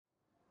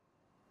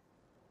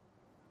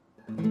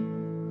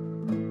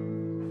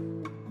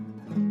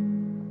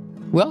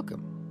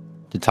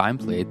Welcome to Time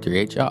Played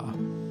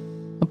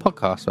 3HR, a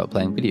podcast about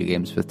playing video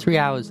games for 3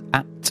 hours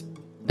at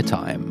a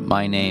time.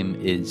 My name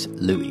is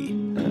Louis.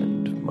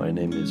 And my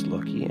name is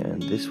Lucky,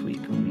 and this week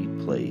we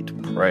played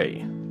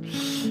Prey,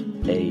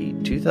 a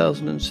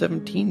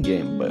 2017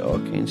 game by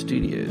Arcane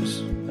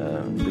Studios.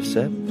 This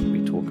ep,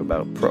 we talk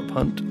about Prop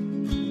Hunt,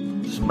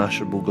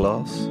 Smashable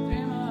Glass,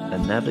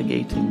 and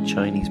navigating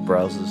Chinese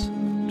browsers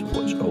to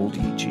watch old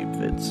YouTube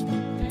vids.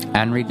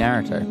 And read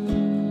Naruto.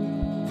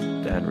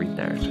 Dan read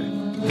Naruto.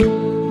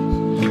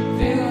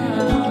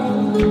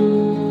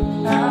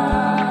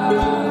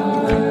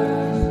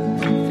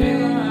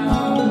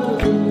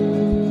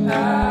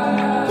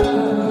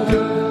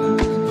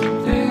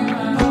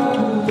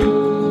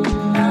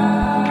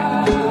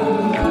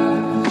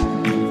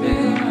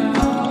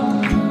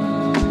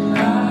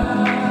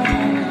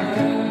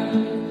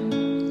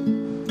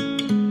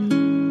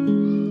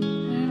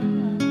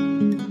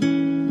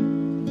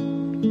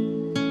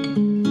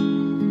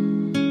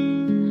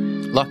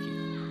 Lucky.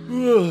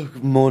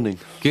 Good morning.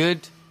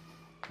 Good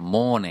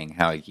morning.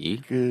 How are you?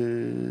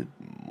 Good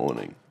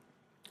morning.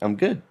 I'm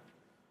good.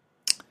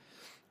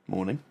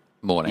 Morning.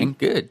 Morning.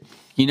 Good.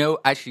 You know,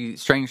 actually,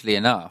 strangely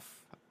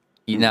enough,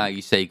 now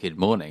you say good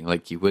morning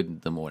like you would in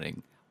the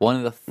morning. One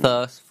of the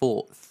first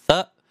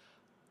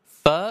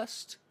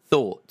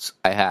thoughts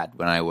I had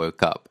when I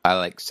woke up,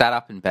 I sat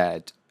up in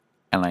bed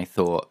and I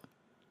thought,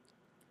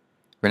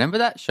 remember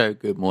that show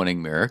Good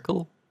Morning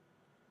Miracle?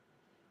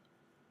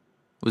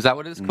 Was that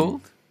what it's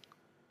called?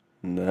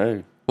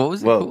 No. What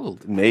was it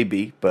called?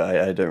 Maybe, but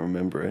I don't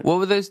remember it. What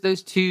were those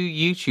two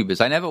YouTubers?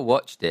 I never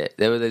watched it.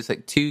 There were those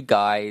two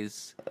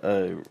guys.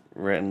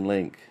 Rhett and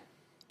Link.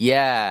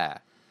 Yeah.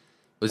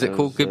 Was it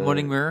called Good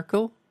Morning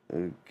Miracle?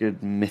 A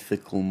good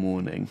mythical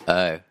morning.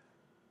 Oh.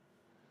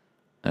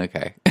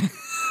 Okay.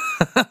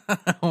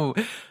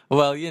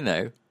 Well, you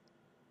know.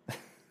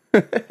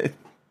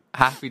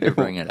 Happy to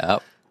bring it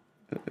up.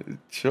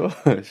 Sure.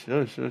 Do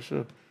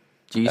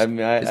you,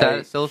 is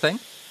that still a thing?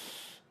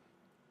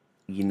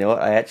 You know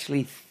what? I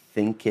actually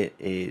think it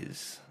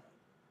is.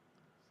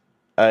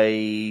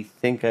 I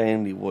think I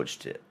only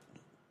watched it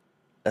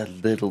a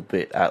little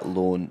bit at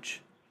launch.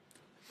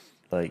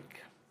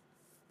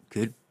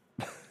 Good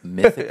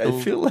mythical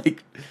I feel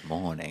like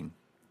morning.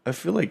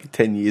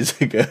 10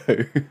 years ago.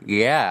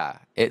 Yeah.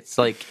 It's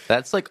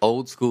that's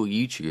old school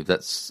YouTube.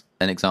 That's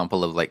an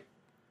example of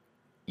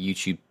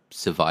YouTube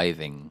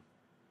surviving,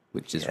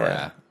 which is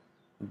rare.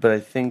 But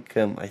I think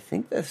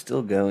they're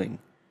still going.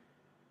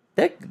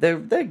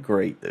 They're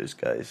great, those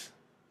guys.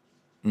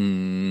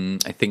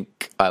 I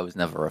think I was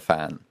never a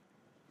fan.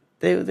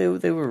 They were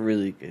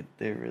really good.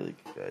 They were really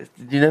good guys.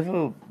 Did you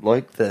never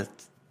like the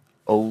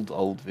old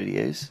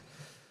videos?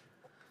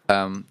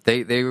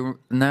 They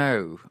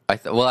no.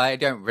 I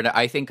don't.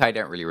 I think I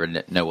don't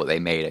really know what they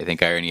made. I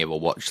think I only ever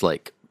watched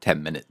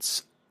 10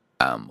 minutes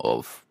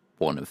of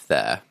one of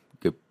their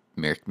good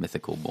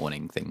mythical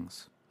morning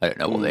things. I don't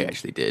know what they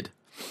actually did.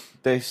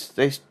 They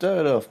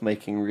started off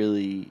making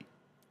really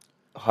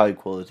high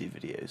quality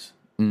videos.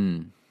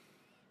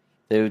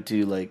 They would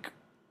do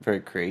very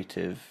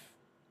creative,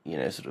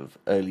 sort of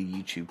early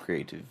YouTube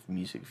creative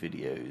music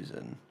videos,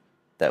 and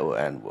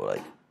were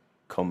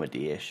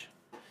comedy-ish.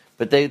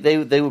 But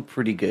they were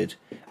pretty good,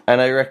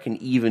 and I reckon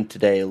even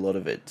today a lot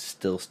of it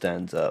still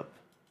stands up.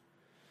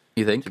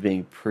 You think? To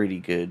being pretty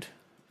good,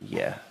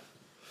 yeah.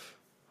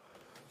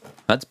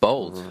 That's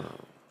bold.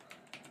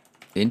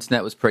 The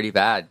internet was pretty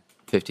bad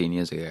 15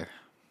 years ago.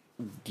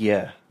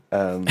 Yeah.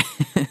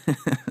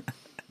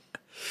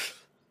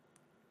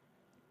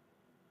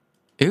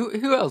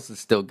 Who else is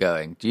still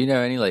going? Do you know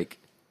any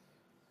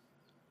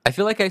I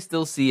feel like I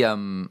still see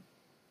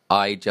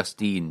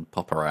Justine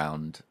pop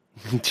around.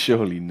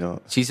 Surely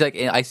not. She's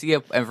I see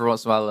her every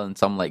once in a while on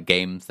some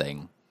game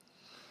thing.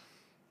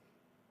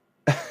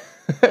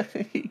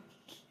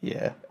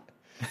 Yeah.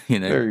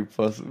 Very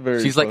possible.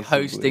 She's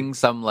hosting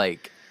some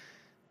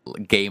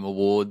game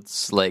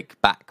awards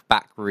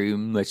back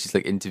room where she's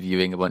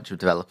interviewing a bunch of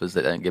developers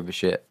that don't give a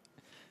shit.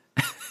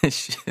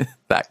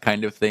 That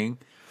kind of thing.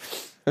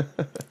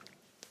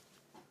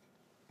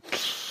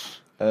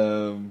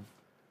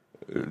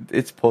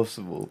 It's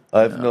possible.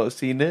 I've not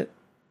seen it.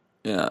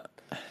 Yeah.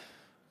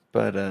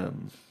 But I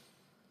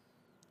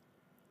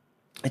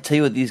tell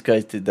you what these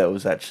guys did that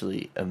was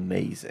actually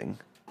amazing.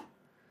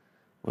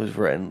 Was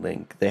Rhett and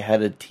Link. They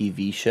had a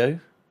TV show.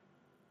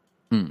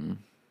 It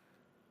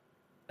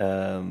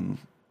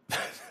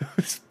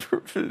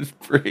was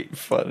pretty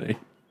funny.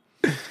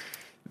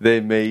 They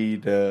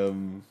made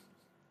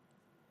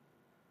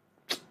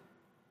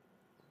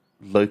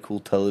local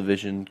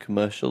television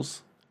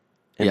commercials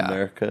in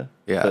America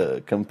for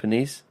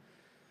companies.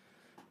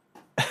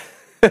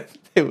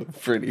 They were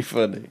pretty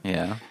funny.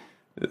 Yeah.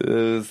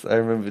 I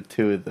remember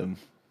two of them.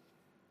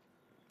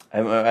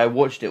 I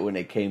watched it when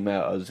it came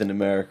out. I was in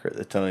America at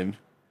the time.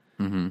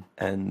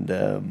 And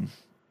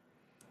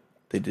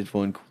they did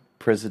one called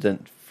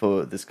President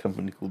for this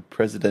company called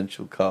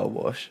Presidential Car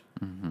Wash.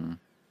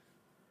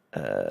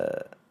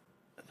 That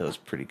was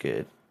pretty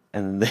good.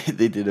 and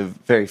they did a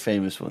very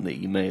famous one that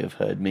you may have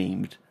heard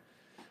memed,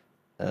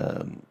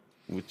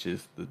 which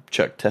is the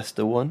Chuck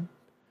Tester one,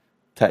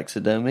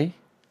 taxidermy.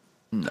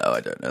 No,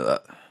 I don't know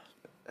that.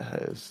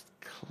 It was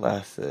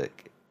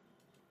classic.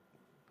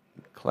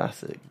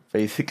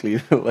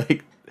 Basically,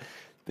 like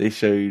they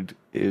showed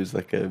it was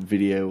like a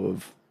video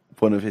of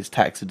one of his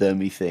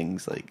taxidermy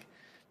things, like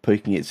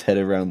poking its head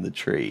around the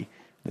tree.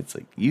 And it's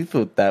like, you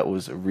thought that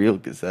was a real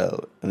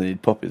gazelle, and then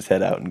he'd pop his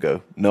head out and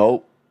go,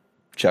 "Nope,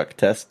 Chuck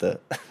Tester."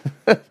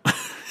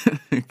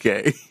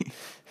 Okay.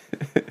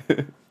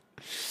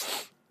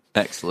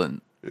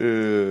 Excellent.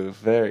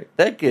 They're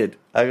good.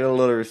 I got a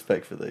lot of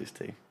respect for those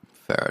two.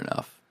 Fair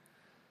enough.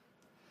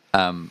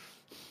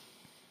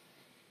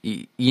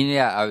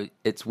 Yeah,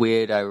 it's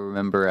weird. I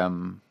remember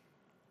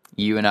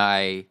you and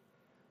I,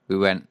 we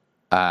went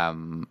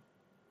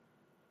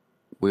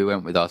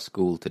with our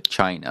school to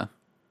China.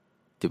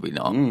 Did we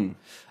not?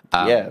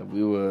 Yeah,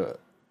 we were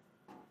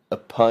a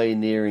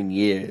pioneering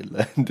year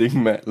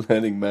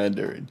learning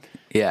Mandarin.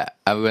 Yeah,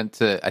 I went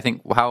to, I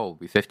think, how old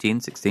were we? 15,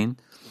 16?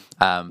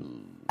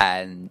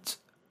 And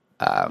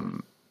I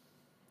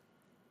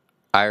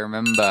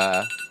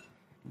remember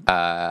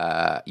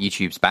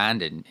YouTube's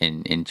banned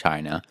in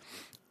China.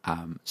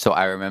 So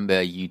I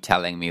remember you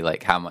telling me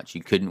like how much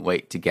you couldn't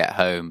wait to get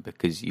home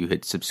because you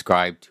had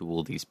subscribed to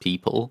all these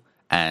people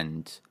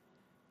and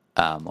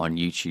on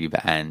YouTube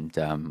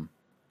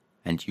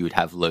and you would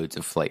have loads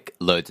and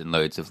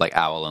loads of like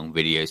hour-long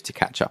videos to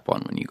catch up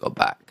on when you got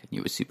back, and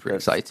you were super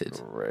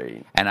excited.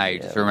 Great. And I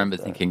just remember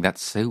thinking,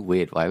 that's so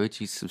weird. Why would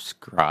you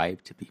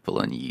subscribe to people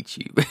on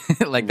YouTube?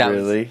 Like that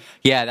really?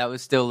 That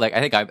was still like,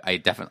 I think I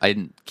definitely, I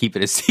didn't keep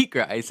it a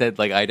secret. I said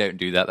like, I don't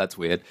do that. That's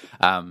weird.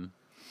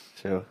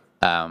 Sure.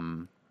 I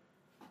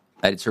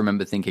just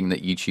remember thinking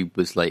that YouTube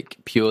was like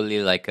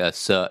purely like a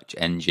search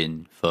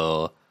engine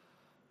for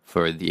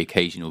the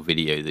occasional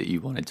video that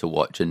you wanted to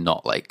watch, and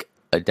not like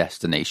a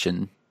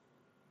destination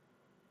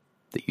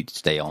that you'd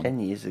stay on. 10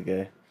 years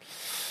ago.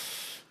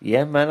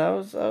 Yeah, man, I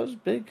was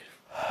big.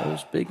 I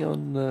was big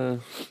on the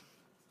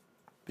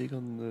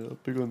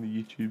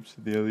YouTubes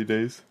in the early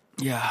days.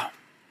 Yeah.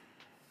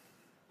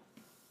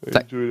 I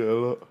enjoyed it a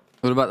lot.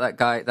 What about that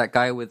guy? That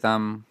guy with he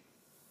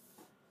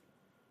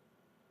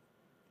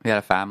had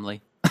a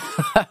family.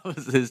 That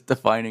was his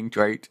defining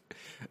trait.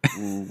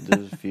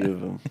 There's a few of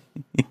them.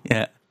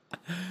 Yeah.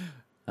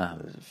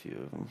 There's a few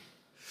of them.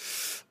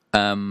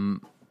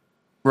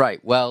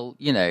 Right. Well,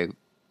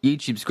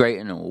 YouTube's great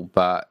and all,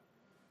 but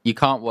you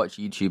can't watch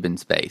YouTube in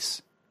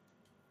space.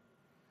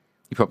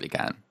 You probably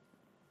can.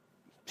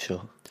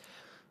 Sure.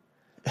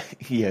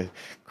 Yeah.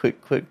 Quick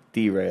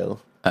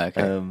derail.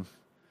 Okay.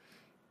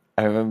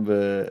 I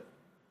remember.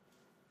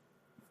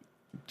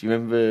 Do you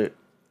remember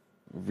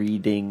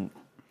reading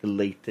the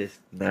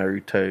latest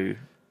Naruto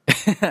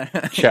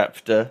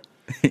chapter?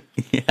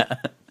 Yeah.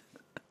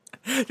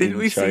 Did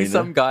we China? see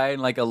some guy in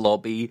like a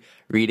lobby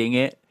reading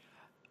it?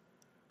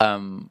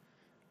 And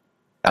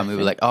we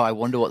were like, "Oh, I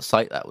wonder what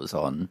site that was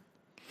on,"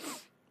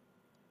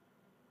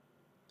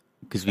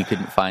 because we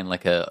couldn't find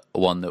like a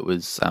one that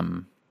was.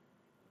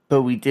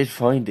 But we did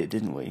find it,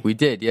 didn't we? We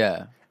did,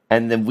 yeah.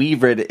 And then we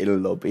read it in a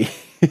lobby.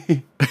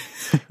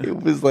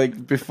 It was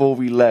like before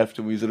we left,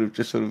 and we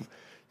just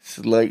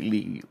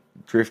slightly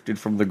drifted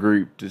from the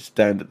group to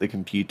stand at the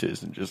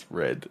computers and just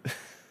read.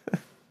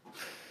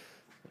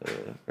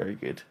 Very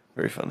good.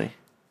 Very funny.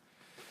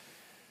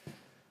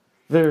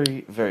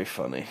 Very, very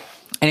funny.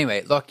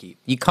 Anyway, Lockie,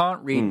 you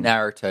can't read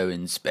Naruto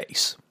in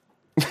space.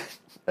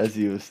 As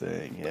you were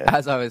saying, yeah.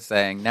 As I was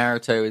saying,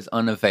 Naruto is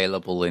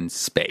unavailable in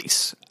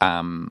space.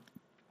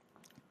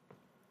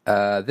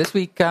 This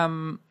week,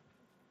 I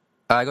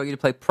got you to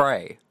play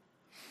Prey.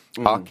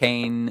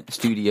 Arcane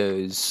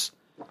Studios,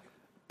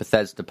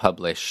 Bethesda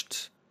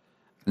published,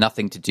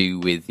 nothing to do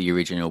with the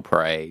original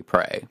Prey.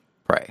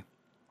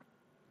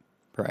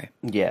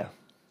 Yeah,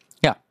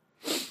 Yeah.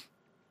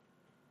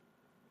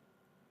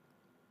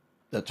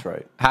 that's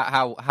right.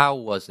 How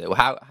was it?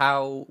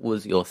 How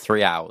was your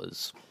 3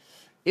 hours?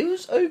 It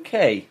was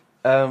okay.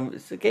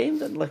 It's a game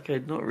that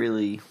I'd not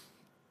really.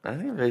 I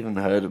think I've even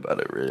heard about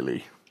it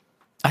really.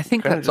 I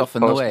think Kinda that's just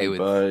often the passed way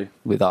me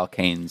with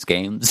Arcane's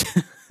games.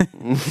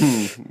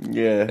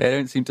 Yeah. They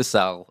don't seem to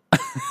sell.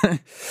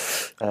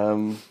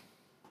 And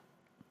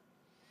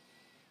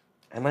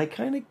I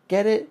kind of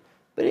get it,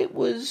 but it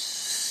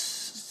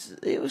was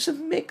a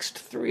mixed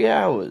 3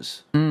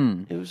 hours.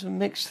 It was a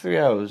mixed 3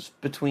 hours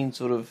between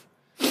sort of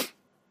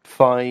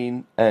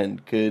fine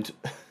and good.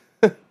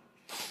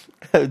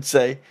 I would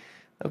say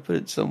I put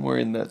it somewhere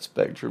in that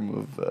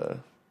spectrum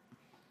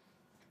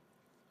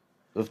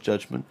of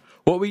judgment.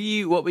 What were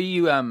you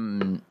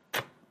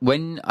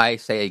when I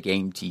say a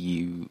game to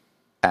you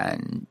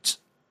and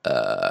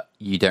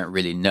you don't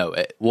really know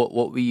it, what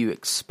were you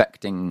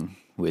expecting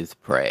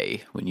with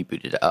Prey when you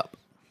booted it up?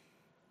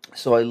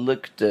 So I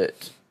looked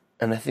at,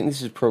 and I think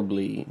this is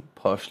probably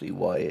partially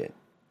why it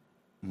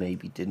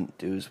maybe didn't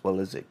do as well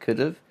as it could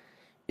have,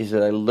 is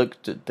that I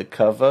looked at the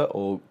cover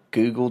or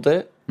Googled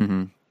it,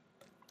 and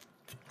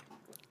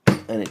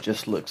it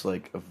just looks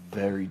like a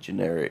very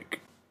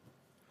generic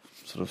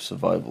sort of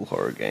survival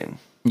horror game,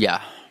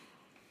 Yeah.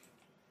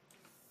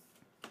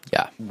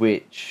 Yeah.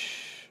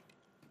 which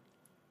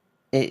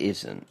it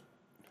isn't.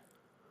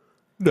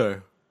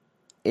 No.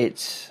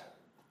 It's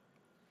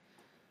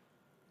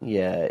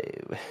yeah.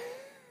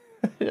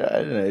 I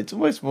don't know. It's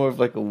almost more of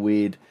like a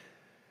weird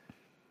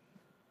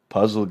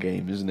puzzle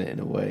game, isn't it? In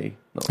a way,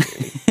 not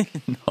really.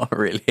 Not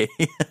really.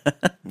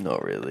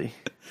 Not really.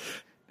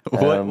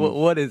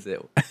 What is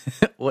it?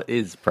 What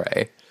is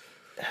Prey?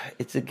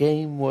 It's a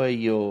game where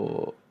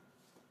you're,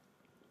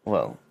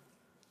 well,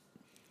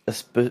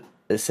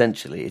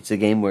 essentially, it's a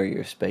game where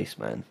you're a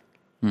spaceman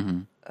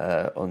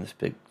on this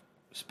big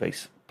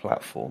space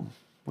platform.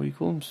 What do you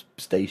call them?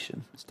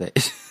 Station.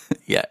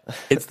 Yeah,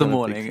 it's the On a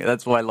morning. big-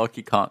 That's why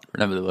Lockie can't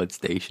remember the word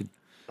station.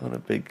 On a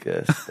big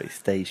space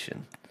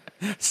station.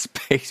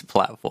 Space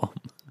platform.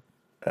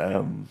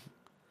 And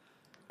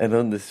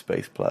on this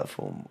space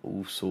platform,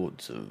 all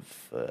sorts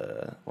of,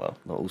 well,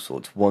 not all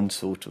sorts, one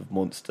sort of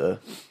monster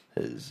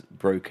has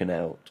broken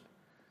out.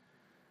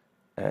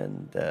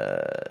 And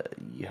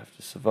you have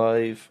to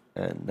survive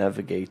and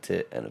navigate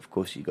it. And of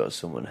course, you got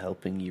someone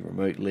helping you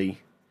remotely.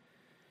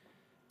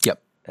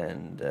 Yep.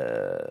 And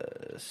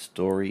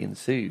story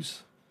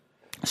ensues.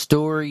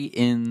 Story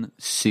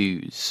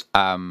ensues.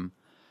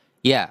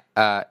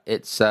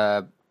 It's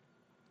a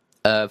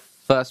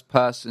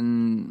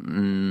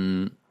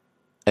first-person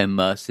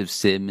immersive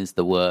sim is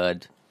the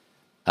word.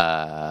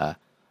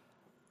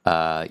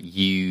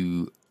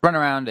 You run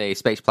around a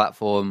space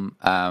platform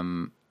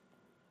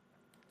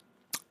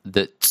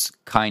that's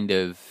kind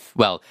of,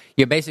 well,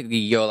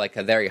 you're like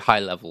a very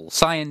high-level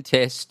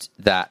scientist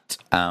that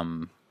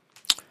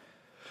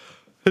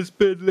has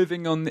been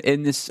living on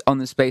this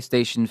space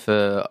station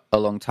for a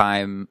long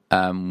time,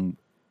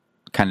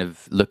 kind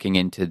of looking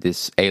into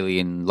this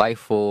alien life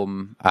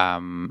form,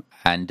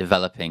 and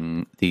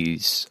developing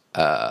these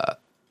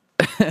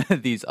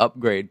these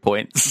upgrade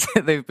points.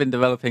 They've been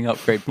developing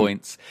upgrade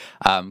points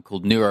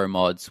called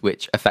neuromods,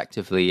 which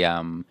effectively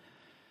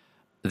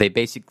they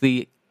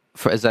basically,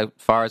 for as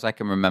far as I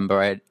can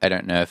remember, I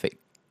don't know if it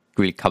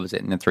really covers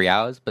it in the 3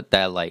 hours, but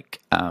they're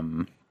like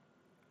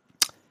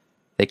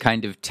they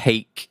kind of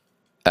take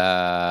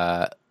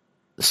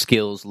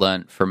skills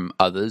learnt from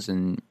others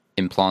and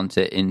implant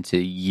it into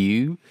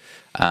you.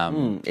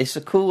 It's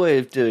a cool way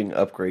of doing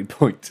upgrade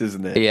points,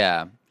 isn't it?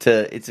 Yeah.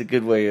 It's a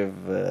good way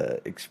of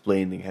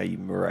explaining how you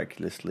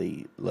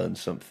miraculously learn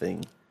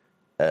something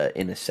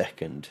in a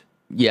second.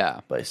 Yeah.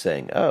 By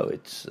saying, "Oh,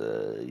 it's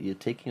you're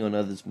taking on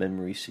others'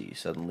 memories, so you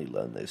suddenly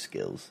learn those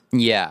skills."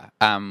 Yeah.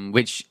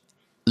 Which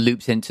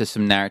loops into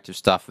some narrative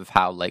stuff of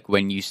how, like,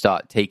 when you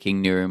start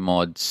taking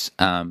neuromods,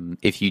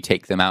 if you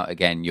take them out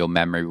again, your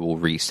memory will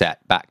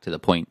reset back to the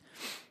point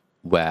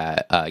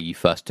where you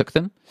first took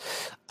them.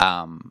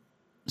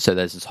 So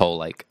there's this whole,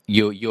 like,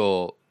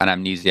 you're an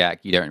amnesiac,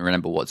 you don't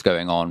remember what's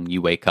going on,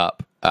 you wake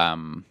up,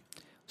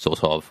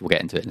 sort of, we'll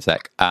get into it in a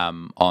sec,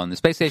 on the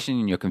space station,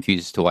 and you're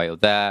confused as to why you're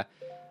there,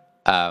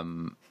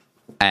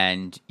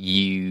 and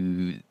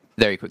you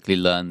very quickly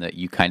learn that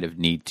you kind of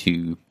need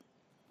to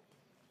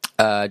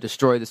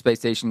destroy the space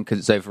station because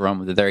it's overrun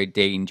with a very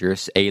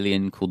dangerous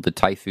alien called the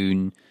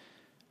Typhoon,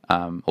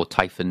 or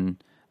Typhon,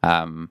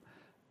 that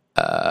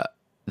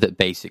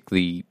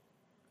basically,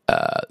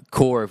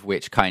 core of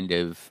which kind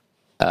of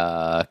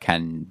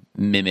can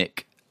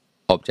mimic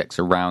objects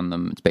around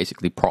them. It's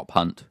basically prop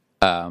hunt,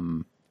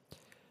 and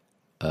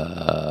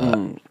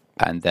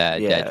they're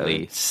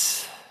deadly.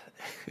 It's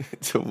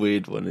a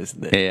weird one,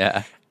 isn't it?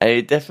 Yeah,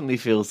 it definitely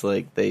feels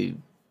like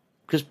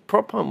because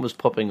prop hunt was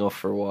popping off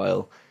for a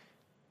while,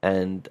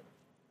 and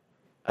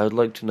I would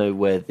like to know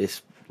where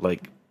this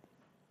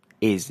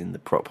is in the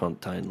prop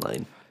hunt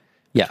timeline.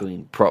 Yeah.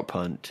 Between prop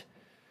hunt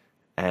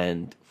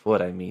and, for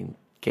what I mean,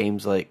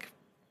 games like,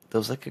 there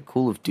was like a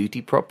Call of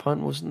Duty prop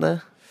hunt, wasn't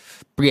there?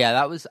 Yeah,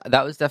 that was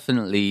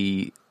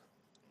definitely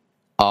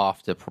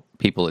after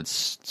people had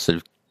sort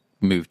of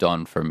moved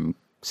on from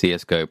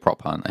CS:GO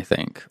prop hunt, I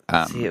think.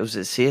 Was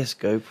it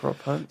CS:GO prop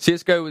hunt?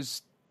 CS:GO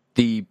was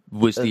the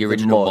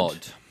original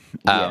mod.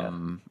 Yeah.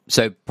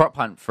 So prop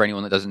hunt, for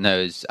anyone that doesn't know,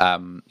 is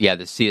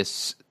the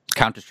CS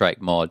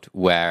Counter-Strike mod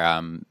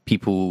where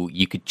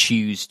you could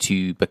choose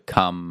to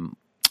become.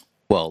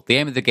 Well, the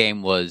aim of the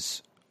game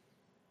was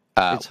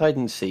it's hide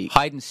and seek.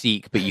 Hide and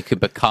seek, but you could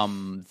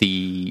become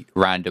the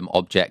random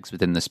objects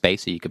within the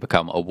space. So you could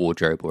become a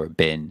wardrobe or a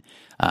bin,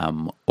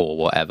 or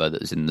whatever that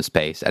was in the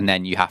space. And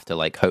then you have to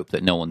hope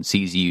that no one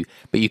sees you,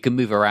 but you can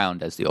move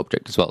around as the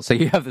object as well. So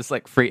you have this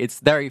free. It's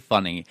very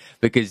funny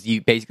because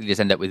you basically just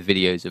end up with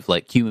videos of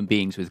human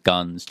beings with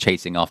guns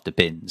chasing after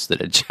bins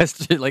that are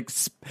just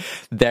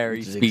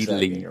very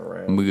speedily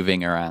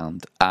moving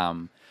around.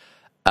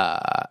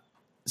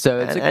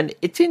 So and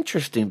it's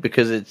interesting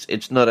because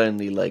it's not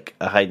only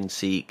a hide and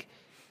seek,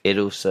 it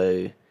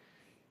also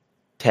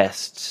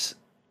tests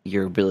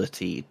your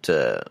ability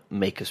to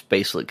make a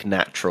space look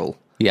natural.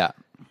 Yeah.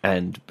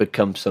 And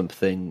become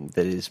something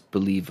that is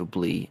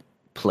believably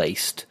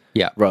placed.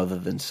 Yeah. Rather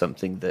than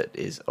something that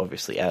is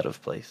obviously out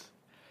of place.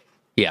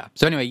 Yeah.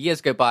 So anyway,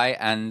 years go by,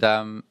 and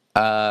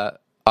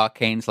our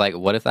Arcane's like,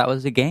 what if that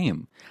was a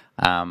game?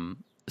 A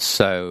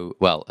single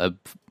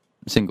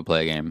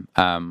player game.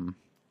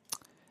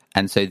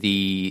 And so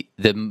the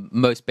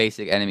most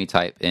basic enemy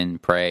type in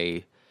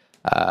Prey,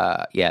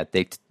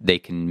 they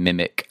can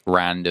mimic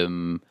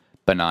random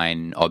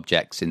benign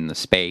objects in the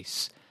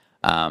space.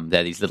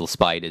 They're these little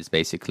spiders,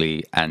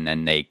 basically, and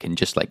then they can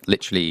just like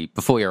literally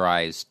before your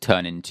eyes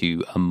turn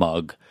into a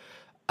mug.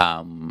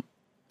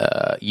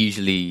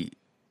 Usually,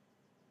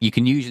 you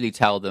can usually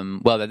tell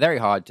them. Well, they're very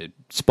hard to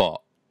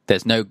spot.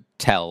 There's no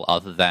tell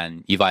other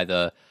than you've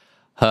either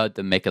heard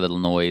them make a little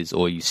noise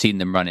or you've seen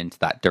them run into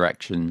that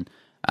direction.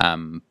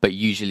 But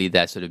usually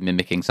they're sort of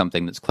mimicking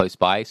something that's close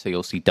by, so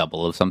you'll see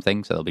double of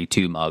something. So there'll be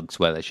two mugs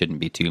where there shouldn't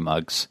be two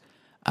mugs.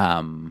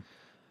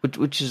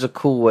 Which is a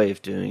cool way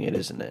of doing it,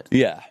 isn't it?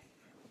 Yeah.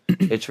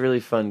 It's really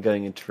fun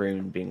going into a room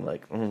and being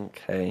like,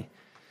 okay,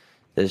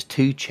 there's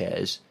two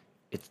chairs.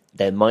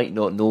 There might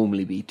not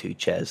normally be two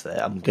chairs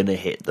there. I'm going to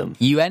hit them.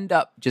 You end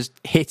up just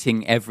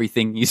hitting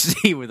everything you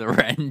see with a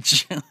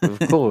wrench. Of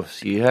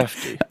course, you have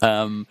to.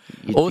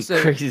 You'd also,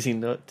 be crazy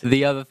not to.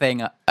 The other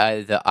thing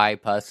that I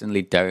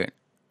personally don't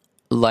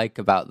like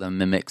about the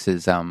mimics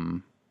is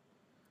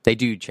they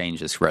do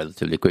change this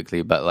relatively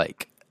quickly, but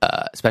like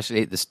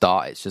especially at the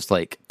start, it's just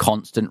like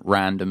constant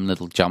random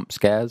little jump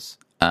scares.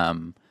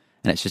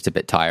 And it's just a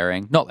bit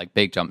tiring. Not like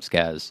big jump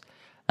scares,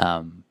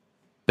 but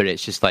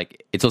it's just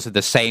like it's also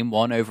the same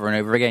one over and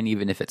over again,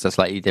 even if it's a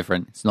slightly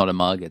different. It's not a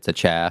mug; it's a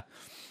chair.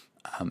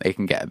 It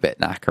can get a bit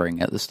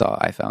knackering at the start,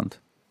 I found.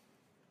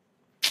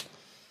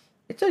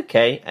 It's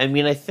okay. I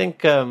mean, I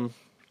think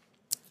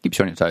keeps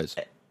you on your toes.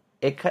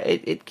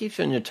 It keeps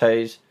you on your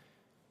toes.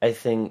 I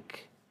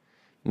think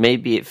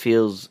maybe it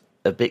feels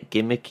a bit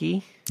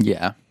gimmicky.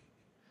 Yeah,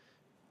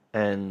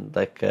 and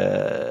like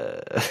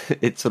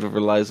it sort of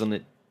relies on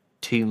it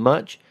too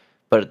much,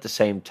 but at the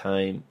same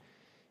time,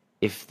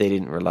 if they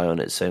didn't rely on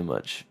it so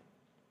much,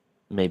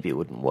 maybe it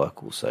wouldn't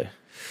work also.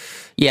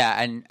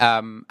 Yeah, and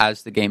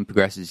as the game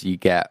progresses, you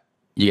get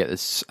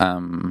this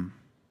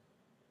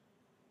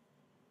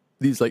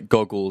these like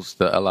goggles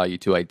that allow you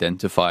to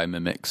identify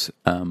mimics,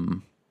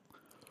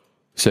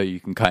 so you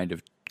can kind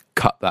of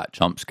cut that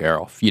jump scare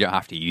off. You don't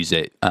have to use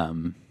it,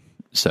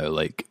 so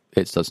like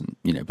it doesn't,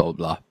 blah blah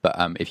blah. But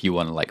if you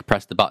want to like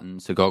press the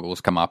button, so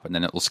goggles come up and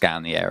then it will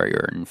scan the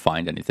area and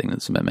find anything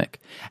that's a mimic.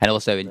 And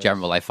also in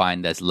general, I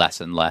find there's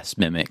less and less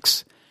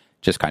mimics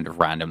just kind of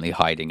randomly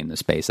hiding in the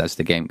space as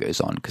the game goes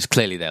on, because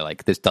clearly they're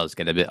like, this does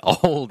get a bit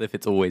old if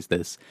it's always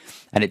this,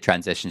 and it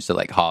transitions to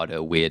like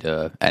harder,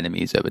 weirder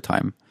enemies over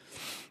time.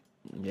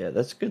 Yeah,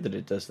 that's good that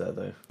it does that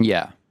though.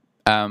 Yeah.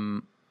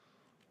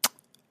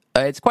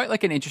 It's quite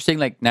like an interesting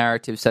like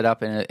narrative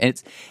setup, and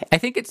I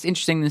think it's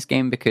interesting in this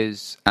game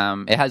because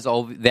it has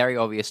all very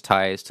obvious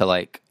ties to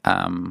like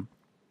a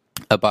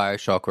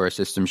BioShock or a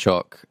System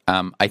Shock.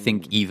 I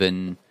think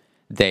even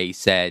they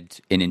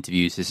said in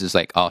interviews this is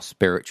like our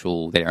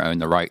spiritual. They don't own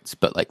the rights,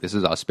 but like this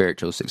is our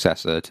spiritual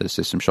successor to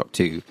System Shock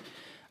 2.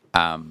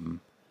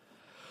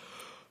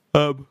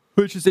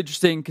 Which is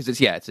interesting because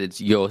it's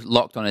you're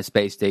locked on a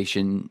space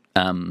station.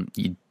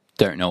 You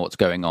don't know what's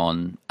going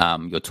on.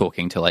 You're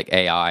talking to like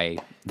AI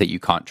that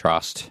you can't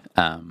trust.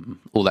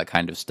 All that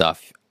kind of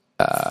stuff.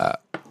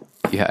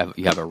 You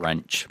have a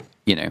wrench.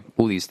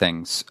 All these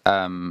things.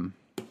 I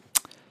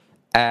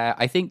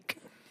think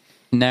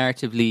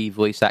narratively,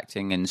 voice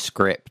acting and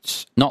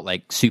script not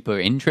like super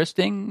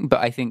interesting, but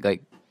I think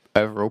like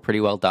overall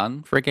pretty well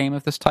done for a game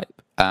of this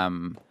type.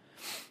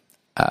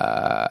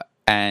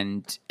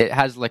 And it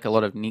has like a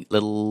lot of neat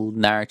little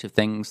narrative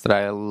things that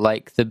I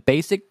like. The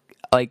basic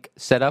like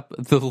setup,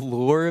 the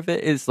lore of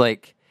it is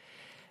like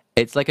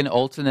it's like an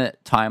alternate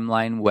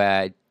timeline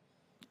where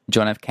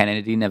John F.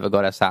 Kennedy never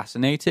got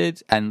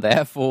assassinated, and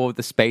therefore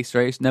the space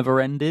race never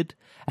ended,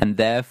 and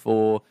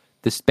therefore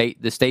the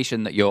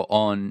station that you're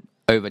on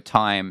over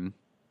time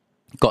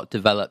got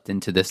developed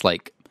into this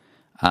like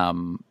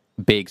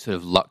big sort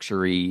of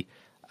luxury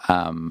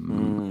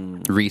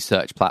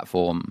research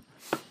platform.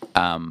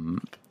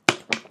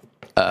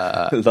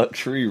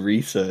 Luxury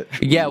research.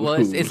 Yeah, well,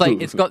 it's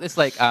like it's got this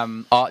like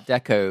Art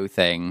Deco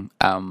thing.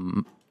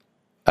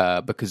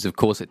 Because of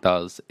course it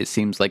does. It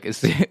seems like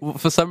it's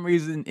for some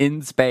reason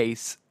in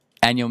space,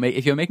 and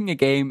if you're making a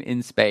game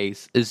in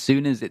space, as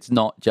soon as it's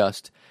not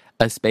just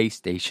a space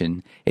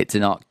station, it's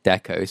an Art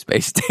Deco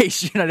space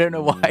station. I don't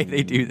know why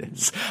they do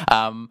this,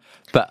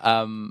 but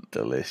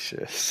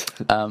delicious.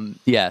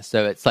 Yeah,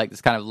 so it's like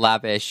this kind of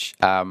lavish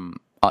Art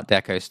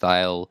Deco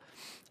style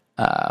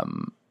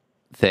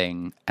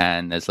thing,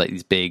 and there's like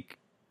these big,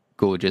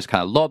 gorgeous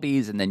kind of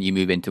lobbies, and then you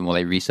move into more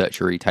like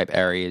researchery type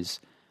areas.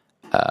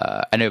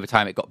 And over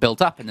time it got built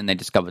up, and then they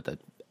discovered the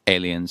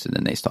aliens, and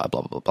then they started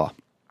blah, blah, blah,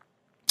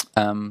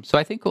 blah. So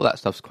I think all that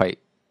stuff's quite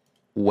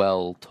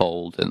well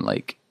told and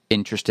like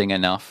interesting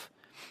enough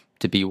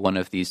to be one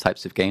of these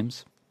types of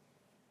games.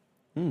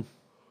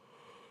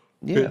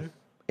 Yeah,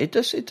 it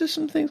does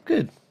some things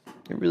good.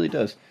 It really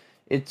does.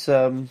 It's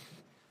at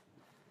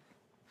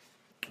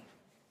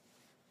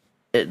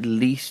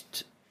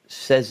least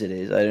says it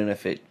is. I don't know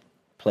if it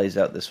plays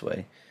out this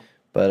way,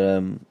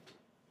 but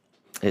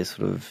it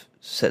sort of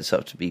sets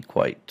up to be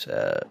quite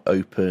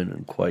open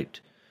and quite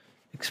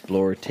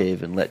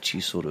explorative, and lets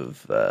you sort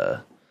of,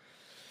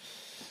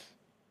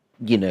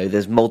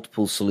 there's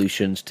multiple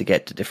solutions to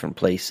get to different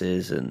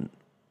places, and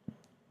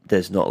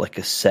there's not like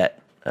a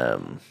set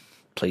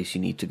place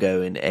you need to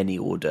go in any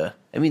order.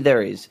 I mean,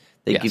 there is.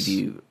 They give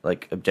you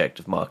like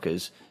objective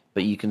markers,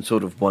 but you can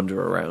sort of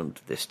wander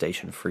around this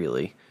station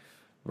freely,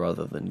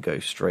 rather than go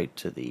straight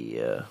to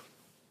the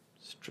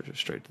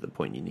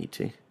point you need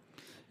to.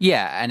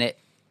 Yeah, and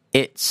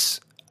it's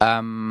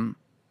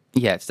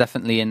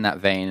definitely in that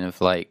vein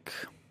of like,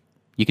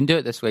 you can do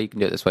it this way, you can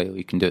do it this way, or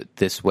you can do it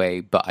this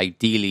way, but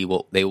ideally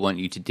what they want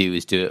you to do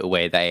is do it a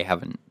way they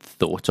haven't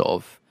thought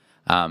of.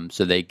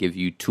 So they give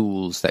you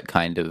tools that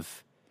kind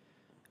of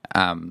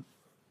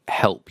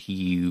help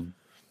you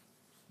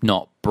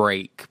not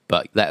break,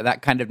 but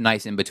that kind of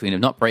nice in between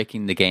of not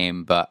breaking the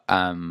game, but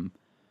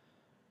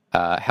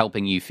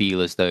helping you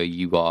feel as though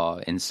you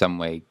are in some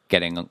way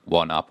getting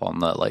one up on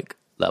the like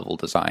level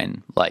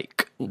design.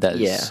 Like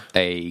there's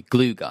a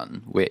glue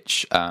gun,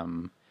 which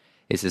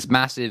is this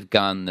massive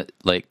gun that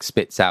like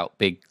spits out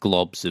big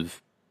globs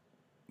of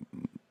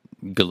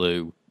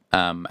glue,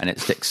 and it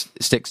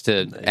sticks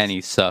to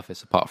any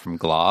surface apart from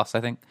glass,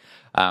 I think.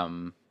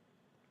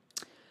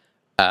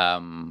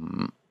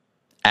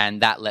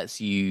 And that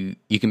lets you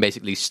can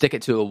basically stick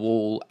it to a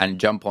wall and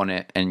jump on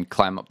it and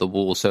climb up the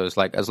wall. So it's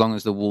like, as long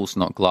as the wall's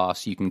not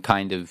glass, you can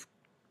kind of,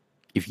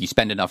 if you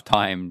spend enough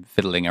time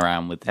fiddling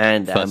around with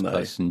first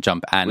person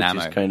jump and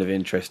ammo, which is kind of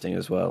interesting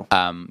as well.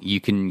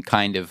 You can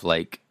kind of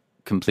like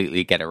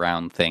completely get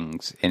around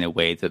things in a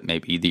way that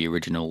maybe the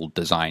original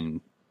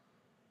design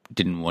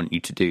didn't want you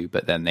to do,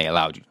 but then they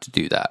allowed you to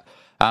do that,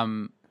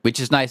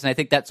 which is nice. And I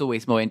think that's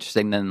always more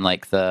interesting than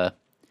like the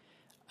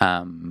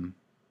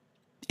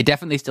it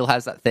definitely still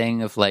has that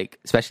thing of like,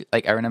 especially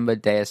like I remember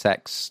Deus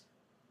Ex,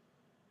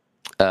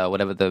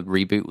 whatever the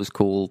reboot was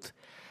called,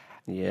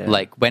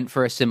 like went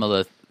for a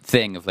similar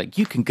thing of like,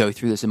 you can go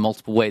through this in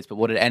multiple ways, but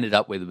what it ended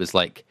up with was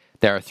like,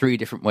 there are 3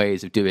 different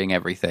ways of doing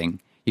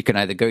everything. You can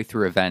either go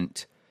through a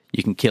vent,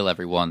 you can kill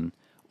everyone,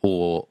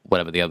 or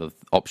whatever the other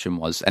option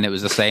was, and it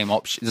was the same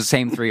option, the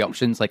same 3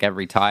 options like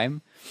every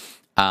time.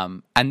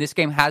 And this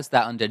game has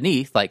that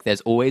underneath, like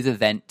there's always a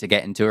vent to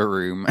get into a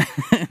room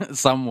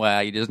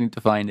somewhere, you just need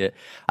to find it.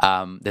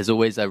 There's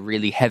always a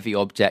really heavy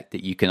object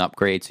that you can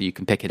upgrade so you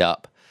can pick it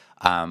up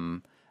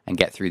and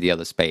get through the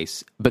other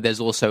space. But there's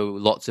also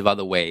lots of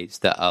other ways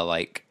that are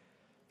like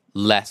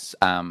less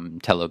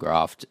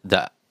telegraphed,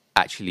 that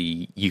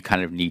actually you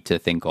kind of need to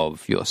think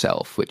of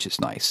yourself, which is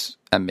nice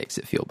and makes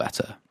it feel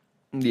better.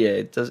 Yeah,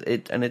 it does.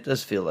 It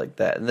does feel like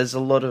that. And there's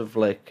a lot of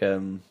like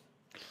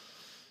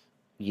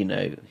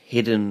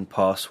hidden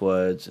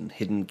passwords and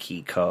hidden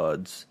key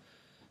cards.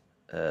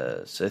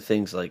 So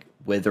things like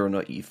whether or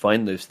not you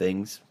find those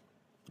things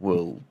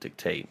will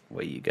dictate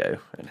where you go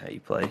and how you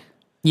play.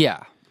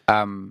 Yeah.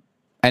 And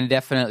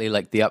definitely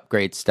like the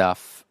upgrade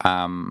stuff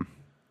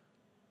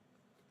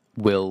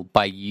will,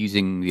 by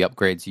using the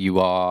upgrades, you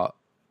are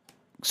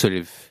sort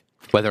of,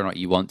 whether or not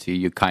you want to,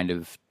 you're kind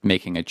of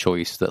making a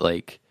choice that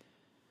like,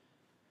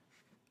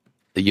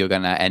 you're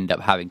going to end up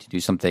having to do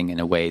something in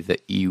a way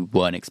that you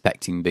weren't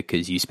expecting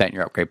because you spent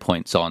your upgrade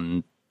points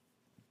on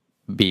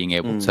being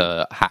able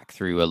to hack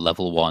through a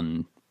level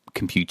 1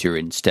 computer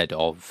instead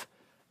of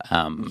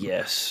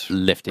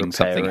lifting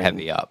something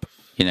heavy up,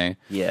 you know?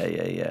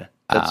 Yeah.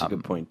 That's a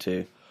good point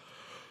too.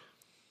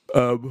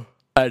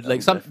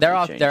 Like some there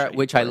are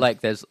which I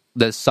like. There's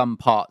some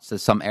parts,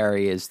 there's some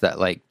areas that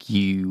like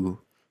you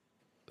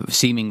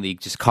seemingly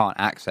just can't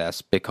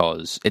access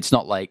because it's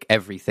not like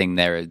everything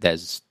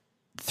there's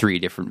 3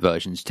 different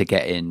versions to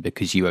get in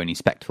because you only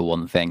spec for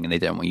one thing and they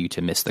don't want you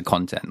to miss the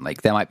content.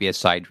 Like there might be a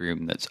side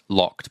room that's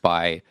locked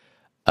by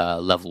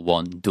a level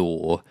 1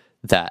 door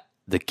that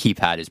the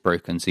keypad is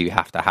broken, so you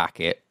have to hack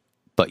it,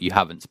 but you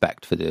haven't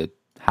spec'd for the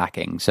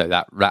hacking. So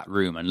that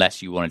room,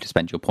 unless you wanted to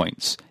spend your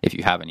points, if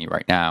you have any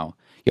right now,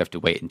 you have to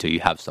wait until you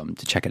have some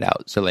to check it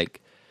out. So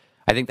like,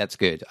 I think that's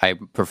good. I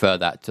prefer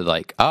that to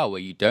like, oh, well,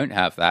 you don't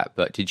have that,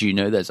 but did you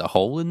know there's a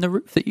hole in the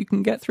roof that you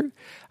can get through?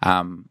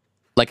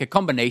 Like a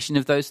combination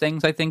of those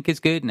things, I think,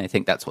 is good, and I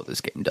think that's what this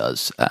game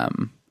does.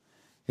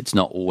 It's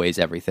not always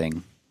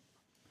everything.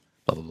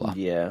 Blah blah blah.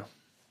 Yeah,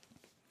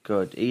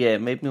 good. Yeah,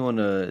 it made me want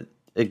to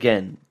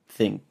again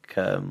think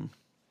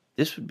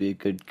this would be a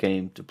good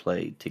game to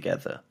play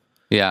together.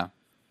 Yeah,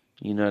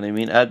 you know what I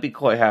mean. I'd be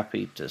quite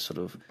happy to sort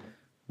of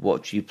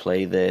watch you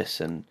play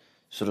this and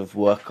sort of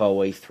work our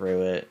way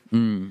through it.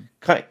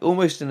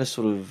 Almost in a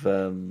sort of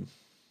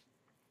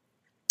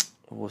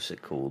what's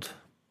it called?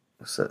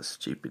 What's that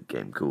stupid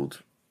game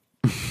called?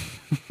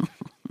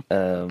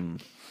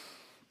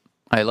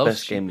 I love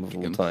best game of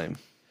all time.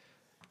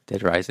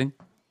 Dead Rising.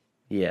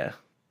 Yeah.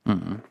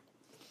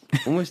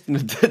 Almost in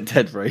a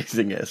Dead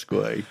Rising-esque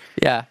way.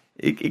 Yeah.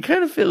 It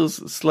kind of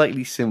feels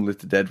slightly similar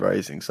to Dead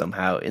Rising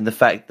somehow, in the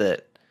fact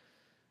that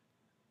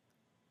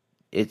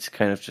it's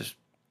kind of just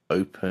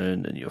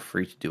open and you're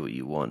free to do what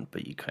you want,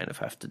 but you kind of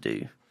have to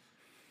do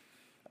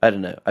I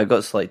don't know. I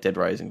got slight Dead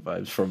Rising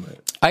vibes from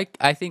it.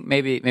 I think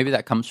maybe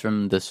that comes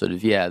from the sort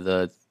of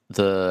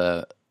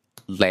the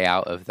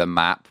layout of the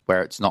map,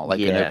 where it's not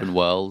like an open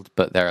world,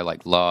 but there are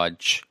like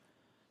large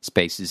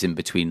spaces in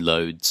between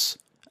loads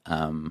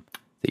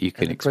that you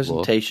can explore. The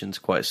presentation's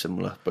quite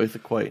similar. Both are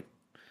quite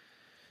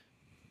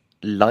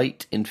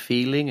light in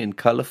feeling and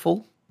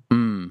colourful,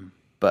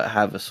 but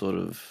have a sort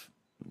of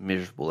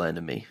miserable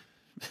enemy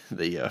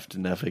that you have to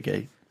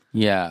navigate.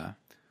 Yeah.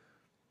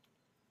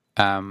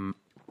 And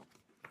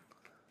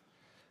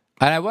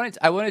I wanted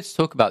to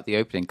talk about the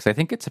opening because I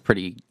think it's a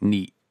pretty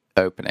neat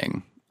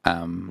opening.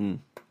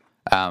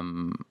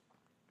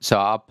 So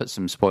I'll put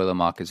some spoiler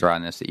markers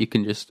around this that you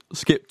can just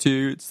skip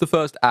to. It's the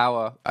first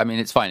hour. I mean,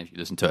 it's fine if you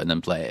listen to it and then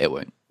play it. It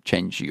won't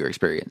change your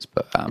experience,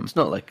 but it's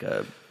not like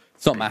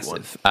it's not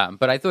massive.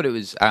 But I thought it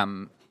was.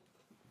 I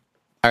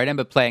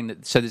remember playing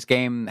that. So this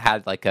game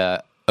had like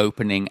a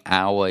opening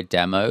hour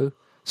demo.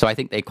 So I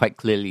think they quite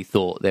clearly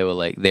thought they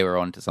were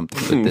onto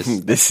something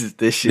with this.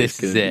 this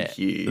is it.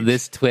 Huge.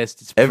 This twist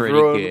is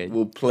Everyone pretty good.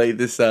 Will play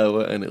this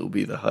hour and it will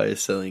be the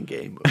highest selling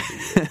game of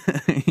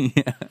the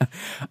year.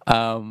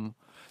 Yeah.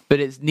 But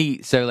it's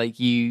neat. So like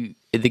the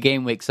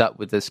game wakes up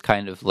with this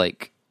kind of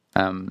like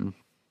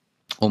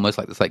almost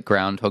like this like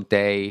Groundhog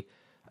Day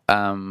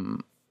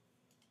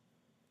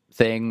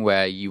thing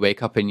where you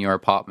wake up in your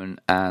apartment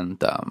and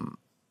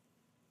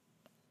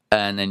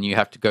then you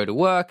have to go to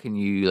work and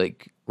you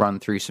like run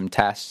through some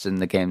tests,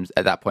 and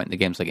at that point the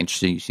game's like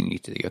introducing you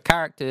to your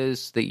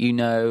characters that you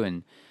know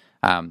and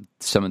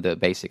some of the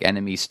basic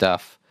enemy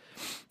stuff.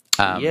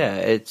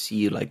 It's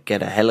you like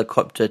get a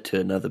helicopter to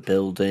another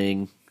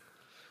building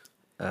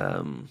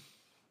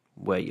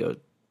where you're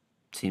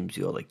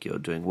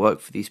doing work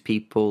for these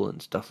people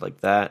and stuff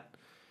like that.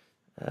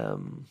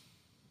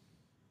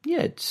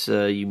 It's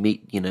you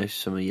meet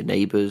some of your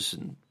neighbors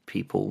and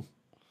people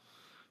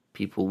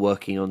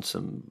working on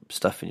some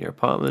stuff in your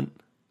apartment.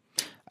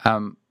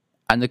 And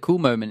the cool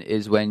moment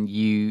is when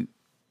you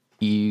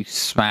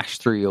smash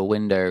through your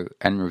window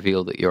and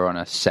reveal that you're on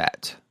a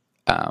set.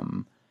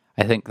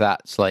 I think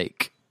that's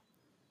like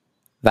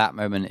that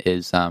moment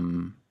is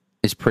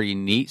pretty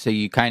neat. So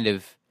you kind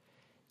of,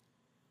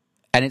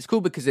 and it's cool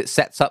because it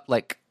sets up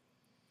like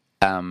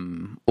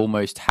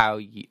almost how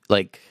you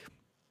like.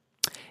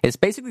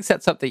 It basically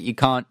sets up that you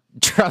can't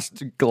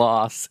trust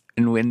glass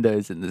and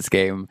windows in this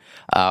game,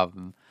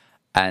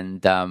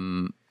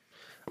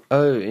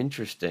 Oh,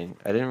 interesting.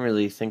 I didn't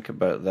really think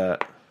about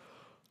that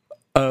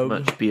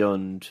much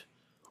beyond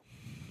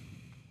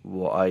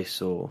what I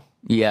saw.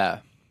 Yeah.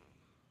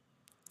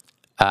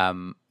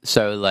 So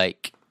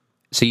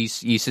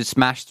you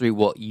smash through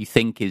what you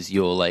think is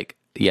your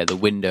the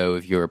window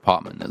of your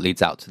apartment that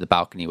leads out to the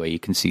balcony where you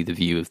can see the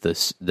view of the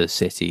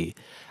city.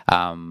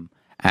 And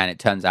it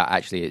turns out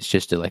actually it's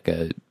just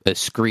a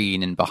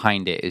screen, and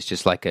behind it is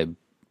just like a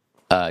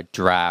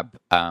drab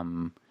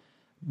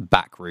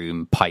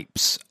backroom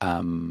pipes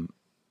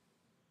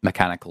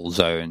mechanical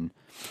zone,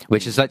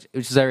 which I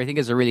think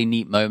is a really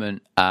neat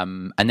moment.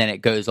 And then it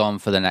goes on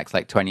for the next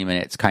 20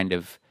 minutes, kind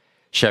of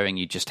showing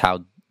you just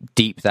how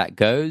deep that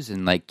goes,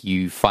 and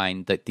you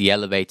find that the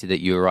elevator that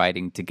you were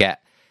riding to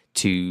get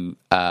to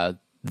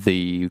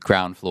the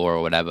ground floor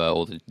or whatever,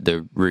 or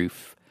the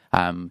roof,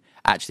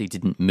 actually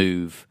didn't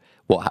move.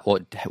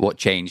 What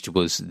changed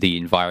was the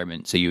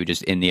environment. So you were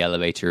just in the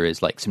elevator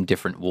as some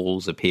different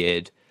walls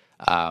appeared.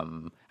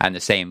 And the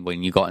same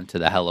when you got into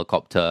the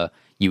helicopter,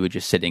 you were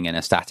just sitting in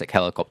a static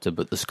helicopter,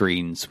 but the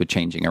screens were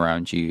changing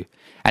around you.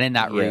 And in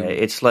that room,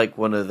 it's like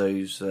one of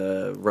those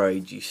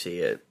rides you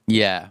see at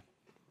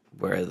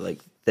where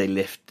they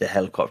lift the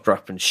helicopter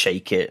up and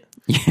shake it,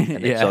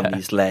 and it's on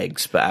these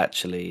legs, but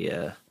actually,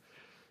 and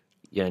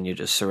you're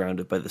just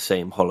surrounded by the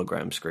same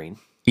hologram screen.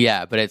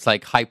 Yeah, but it's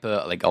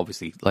hyper,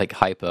 obviously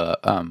hyper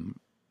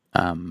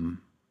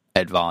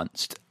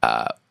advanced,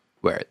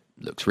 where it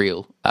looks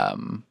real.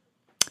 And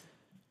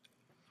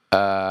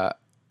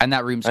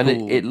that room's cool.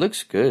 And it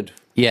looks good.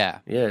 Yeah.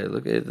 Yeah,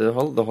 look at the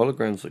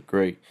holograms look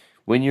great.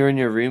 When you're in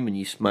your room and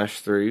you smash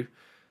through,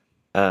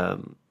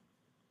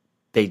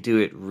 they do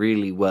it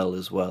really well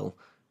as well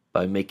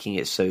by making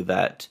it so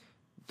that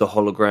the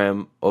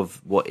hologram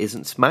of what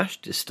isn't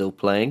smashed is still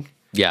playing.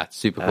 Yeah, it's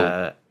super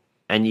cool.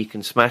 And you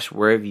can smash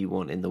wherever you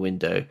want in the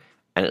window,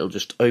 and it'll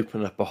just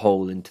open up a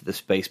hole into the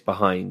space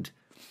behind,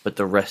 but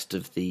the rest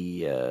of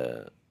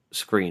the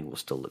screen will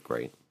still look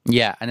great.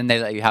 Yeah, and then they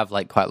let you have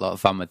quite a lot of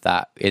fun with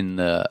that in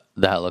the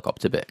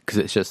helicopter bit, because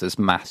it's just this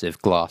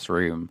massive glass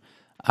room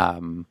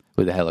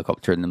with a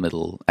helicopter in the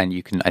middle, and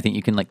I think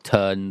you can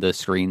turn the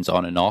screens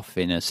on and off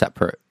in a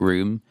separate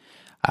room.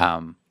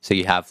 So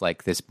you have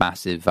this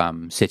massive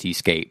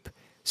cityscape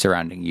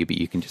surrounding you, but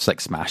you can just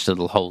smash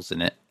little holes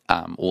in it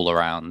all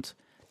around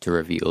to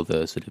reveal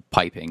the sort of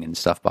piping and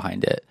stuff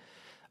behind it.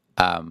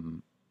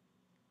 And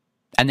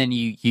then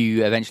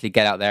you eventually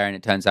get out there, and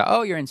it turns out,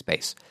 oh, you're in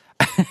space.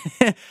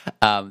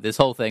 This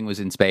whole thing was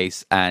in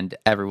space, and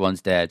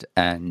everyone's dead,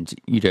 and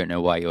you don't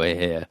know why you're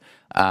here.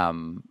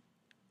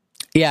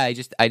 I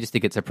just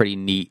think it's a pretty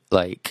neat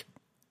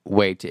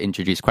way to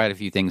introduce quite a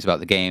few things about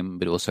the game,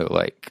 but also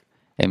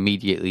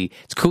immediately.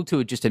 It's cool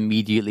to just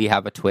immediately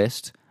have a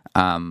twist,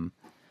 and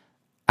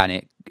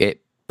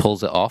it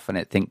pulls it off. And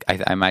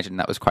I imagine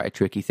that was quite a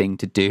tricky thing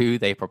to do.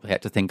 They probably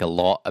had to think a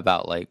lot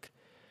about like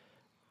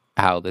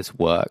how this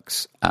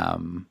works.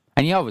 And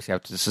you obviously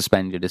have to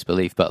suspend your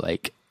disbelief, but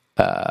like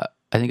I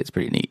think it's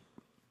pretty neat.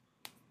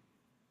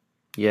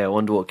 Yeah, I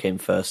wonder what came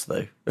first,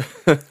 though.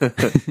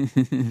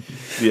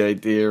 The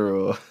idea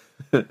or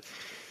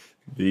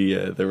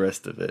the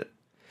rest of it.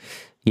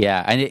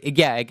 Yeah, and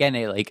again,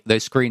 like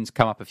those screens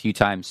come up a few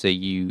times, so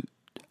you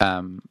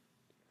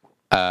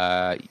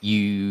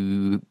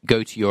you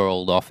go to your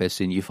old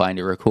office and you find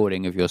a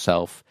recording of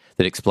yourself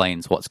that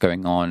explains what's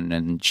going on,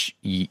 and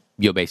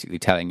you're basically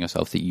telling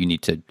yourself that you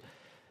need to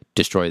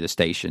destroy the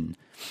station.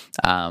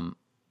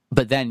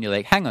 But then you're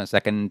like, hang on a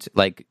second,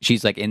 like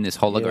she's like in this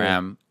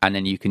hologram, and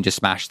then you can just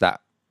smash that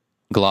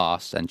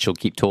glass and she'll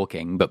keep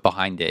talking, but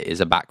behind it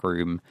is a back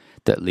room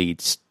that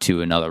leads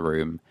to another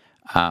room.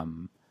 I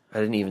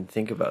didn't even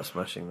think about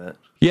smashing that.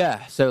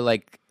 Yeah, so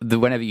like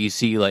whenever you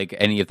see like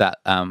any of that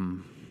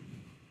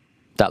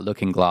that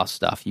looking glass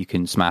stuff, you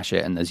can smash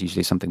it, and there's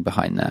usually something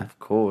behind there. Of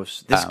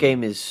course. This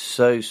game is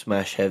so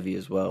smash heavy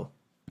as well.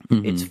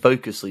 Mm-hmm. It's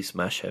focusly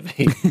smash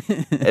heavy.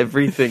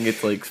 Everything,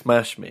 it's like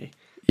smash me.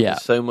 Yeah.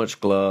 There's so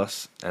much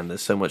glass, and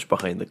there's so much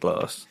behind the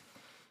glass.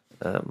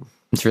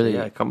 It's really...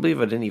 Yeah, I can't believe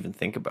I didn't even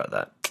think about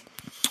that.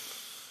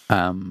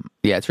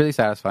 Yeah, it's really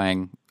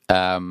satisfying.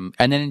 And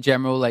then in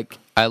general, like,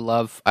 I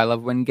love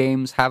when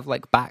games have,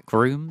 like, back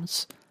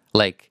rooms.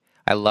 Like,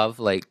 I love,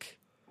 like...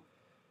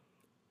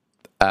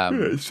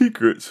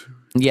 secrets.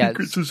 Yeah.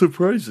 Secrets and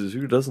surprises.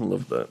 Who doesn't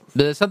love that?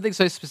 There's something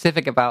so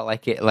specific about,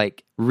 like, it,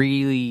 like,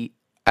 really...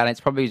 And it's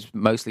probably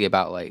mostly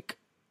about, like,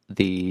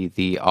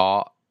 the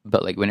art,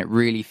 but, like, when it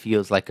really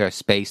feels like a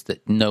space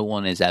that no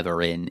one is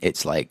ever in,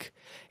 it's, like,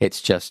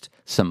 it's just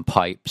some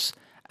pipes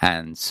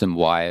and some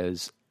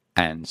wires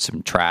and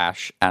some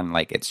trash, and,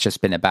 like, it's just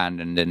been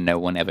abandoned and no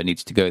one ever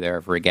needs to go there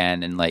ever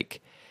again. And,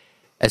 like,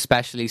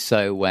 especially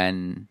so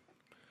when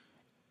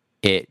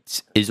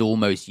it is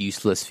almost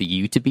useless for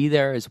you to be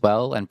there as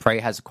well. And Prey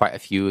has quite a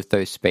few of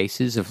those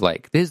spaces of,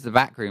 like, there's the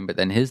back room, but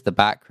then here's the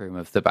back room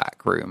of the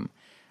back room.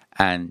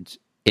 And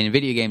in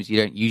video games, you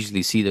don't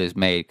usually see those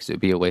made because it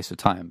would be a waste of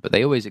time, but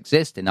they always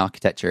exist in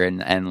architecture,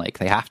 and like,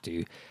 they have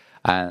to.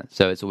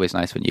 So it's always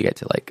nice when you get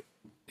to, like,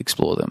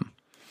 explore them.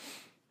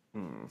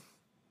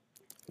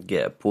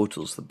 Yeah,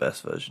 Portal's the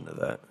best version of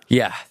that.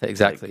 Yeah,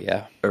 exactly, like,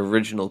 yeah.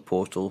 Original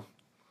Portal,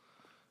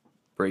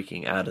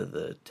 breaking out of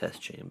the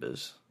test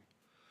chambers,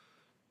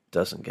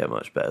 doesn't get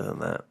much better than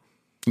that.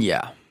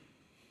 Yeah.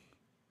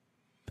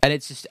 And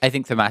it's just, I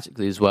think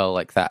thematically as well,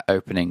 like, that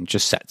opening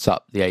just sets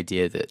up the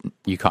idea that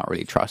you can't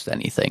really trust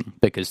anything,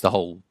 because the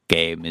whole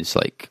game is,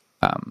 like,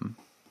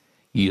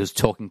 you're just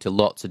talking to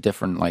lots of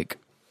different, like,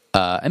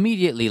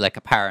 immediately, like,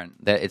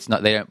 apparent that it's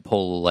not, they don't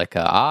pull, like,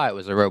 it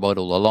was a robot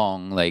all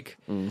along, like,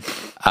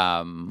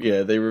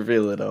 yeah, they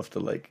reveal it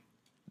after, like,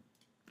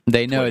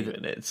 they know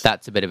that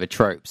that's a bit of a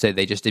trope, so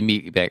they just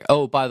immediately be like,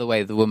 oh, by the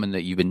way, the woman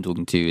that you've been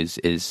talking to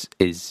is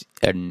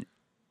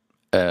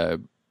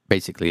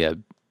basically a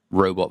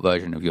robot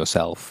version of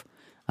yourself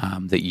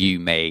that you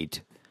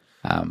made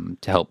to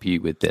help you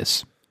with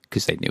this,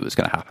 because they knew it was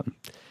going to happen.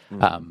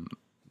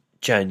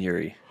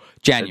 January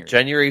So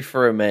January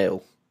for a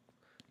male.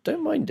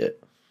 Don't mind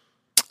it.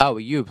 Oh, well,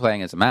 you were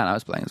playing as a man. I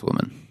was playing as a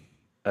woman.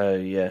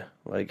 Yeah.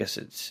 Well, I guess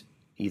it's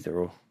either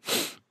or.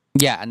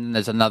 Yeah, and then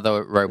there's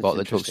another robot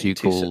that talks to you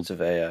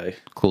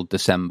called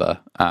December,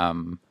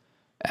 and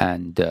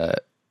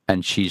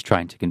she's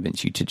trying to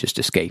convince you to just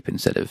escape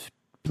instead of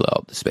blow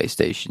up the space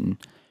station.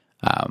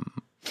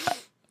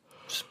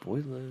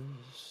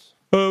 Spoilers.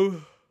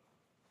 Oh.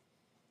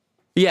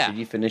 Yeah. Did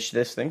you finish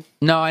this thing?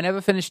 No, I never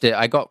finished it.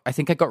 I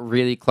think I got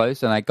really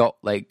close, and I got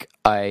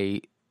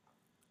on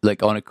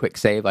a quick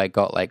save, I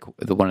got like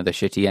one of the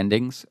shitty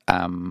endings.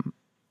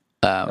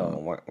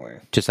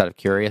 Just out of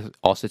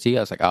curiosity,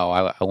 I was like,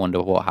 I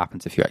wonder what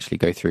happens if you actually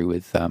go through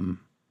with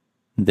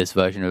this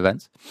version of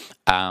events.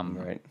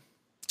 Right.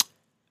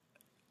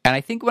 And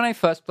I think when I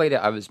first played it,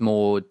 I was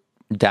more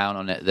down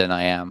on it than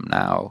I am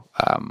now.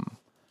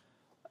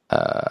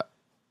 I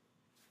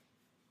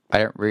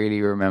don't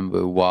really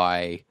remember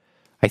why.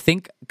 I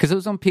think because it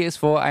was on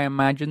PS4, I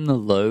imagine the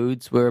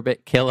loads were a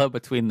bit killer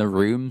between the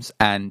rooms,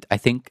 and I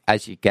think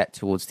as you get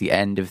towards the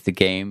end of the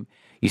game,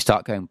 you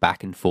start going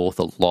back and forth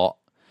a lot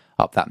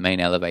up that main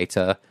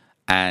elevator,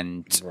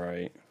 and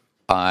right.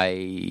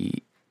 I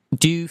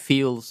do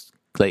feel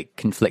like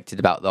conflicted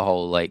about the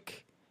whole,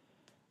 like,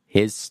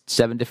 here's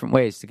 7 different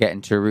ways to get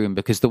into a room,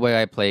 because the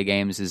way I play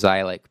games is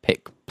I like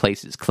pick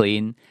places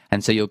clean,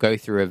 and so you'll go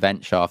through a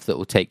vent shaft that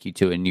will take you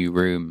to a new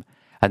room,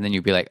 and then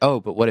you'll be like,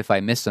 oh, but what if I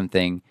miss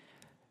something?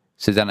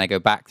 So then I go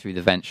back through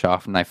the vent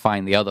shaft and I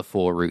find the other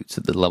 4 routes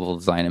that the level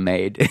designer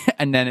made,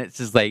 and then it's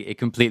just like, it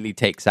completely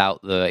takes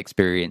out the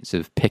experience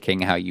of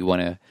picking how you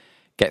want to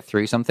get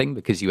through something,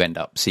 because you end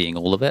up seeing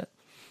all of it.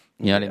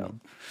 You know what I mean?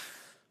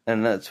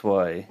 And that's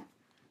why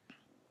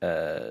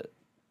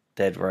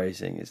Dead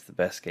Rising is the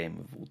best game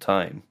of all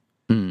time,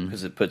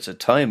 because it puts a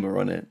timer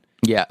on it,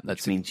 Yeah,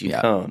 which means you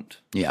yeah, can't.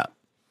 Yeah,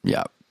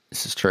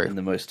 this is In true.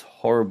 the most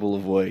horrible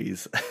of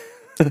ways.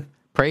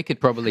 Prey could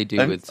probably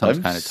do with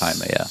some kind of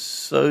timer, yeah.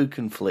 So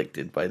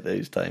conflicted by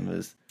those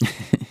timers.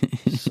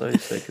 so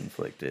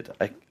conflicted.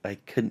 I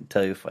couldn't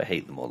tell you if I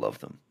hate them or love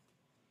them.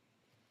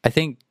 I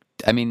think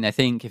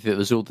if it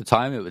was all the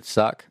time, it would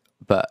suck.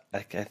 But I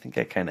think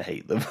I kind of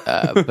hate them.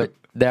 but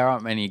there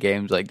aren't many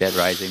games like Dead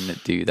Rising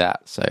that do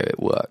that, so it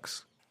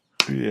works.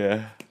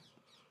 Yeah.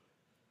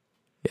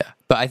 Yeah,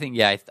 but I think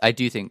I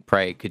do think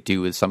Prey could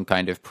do with some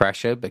kind of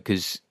pressure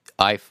because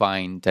I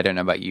don't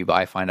know about you, but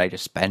I find I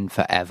just spend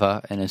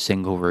forever in a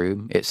single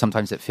room.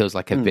 Sometimes it feels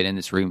like I've been in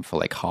this room for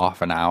like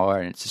half an hour,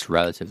 and it's this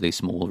relatively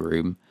small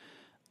room.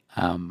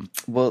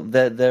 Well,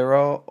 there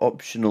are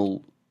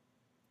optional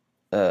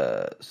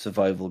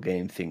survival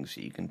game things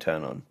that you can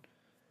turn on.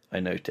 I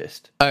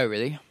noticed. Oh,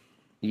 really?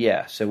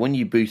 Yeah. So when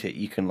you boot it,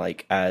 you can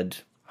like add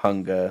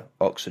hunger,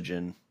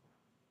 oxygen.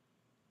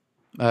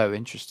 Oh,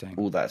 interesting.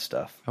 All that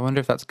stuff. I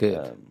wonder if that's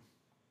good.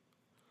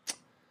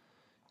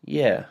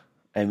 Yeah.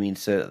 I mean,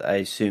 so I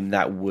assume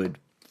that would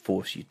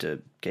force you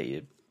to get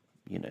your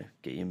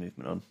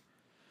movement on.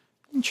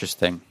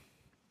 Interesting.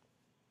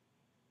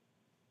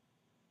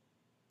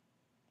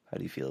 How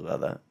do you feel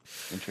about that?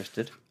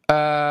 Interested?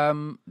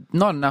 Not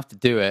enough to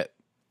do it.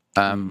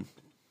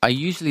 I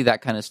usually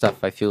that kind of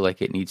stuff. I feel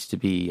like it needs to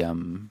be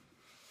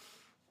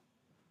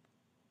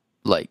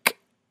like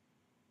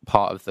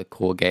part of the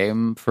core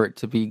game for it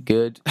to be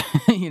good.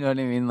 You know what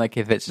I mean? Like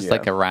if it's just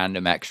like a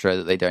random extra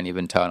that they don't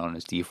even turn on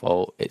as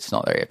default, it's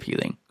not very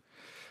appealing.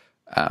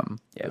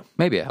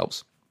 Maybe it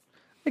helps.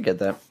 I get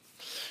that.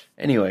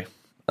 Anyway,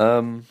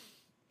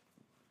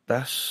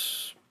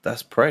 that's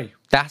Prey.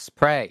 That's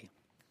Prey.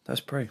 That's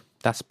Prey.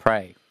 That's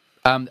Prey.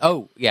 And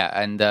I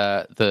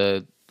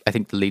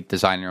think the lead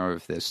designer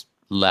of this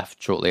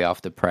left shortly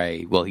after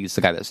Prey. Well, he's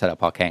the guy that set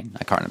up Arcane.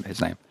 I can't remember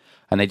his name.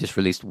 And they just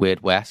released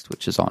Weird West,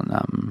 which is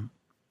on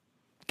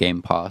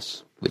Game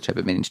Pass, which I've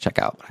been meaning to check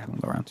out, but I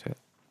haven't got around to it.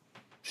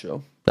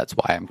 Sure. That's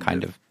why I'm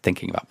kind of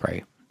thinking about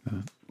Prey.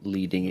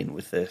 Leading in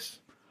with this.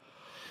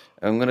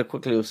 I'm going to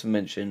quickly also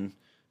mention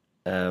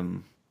I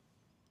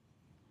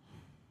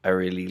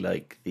really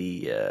like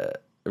the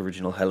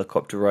original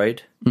helicopter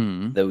ride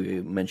that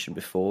we mentioned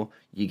before.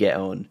 You get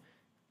on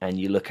and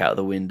you look out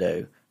the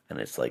window and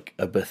it's like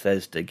a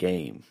Bethesda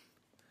game.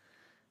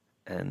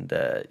 And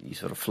you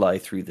sort of fly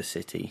through the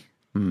city.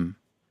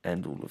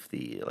 And all of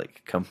the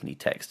like company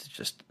text is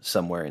just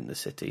somewhere in the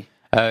city.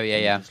 Oh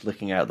yeah. Just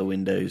looking out the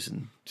windows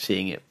and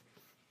seeing it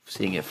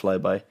fly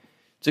by.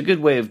 It's a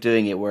good way of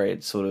doing it where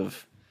it's sort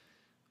of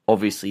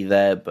obviously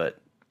there but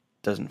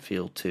doesn't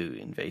feel too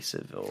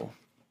invasive or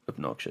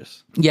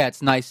obnoxious. Yeah,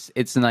 it's nice.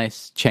 It's a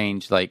nice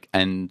change, like,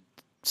 and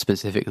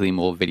specifically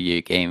more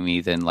video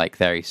gamey than like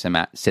very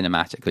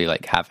cinematically,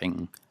 like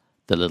having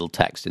the little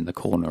text in the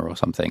corner or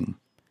something,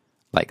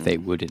 like they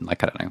would in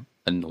like I don't know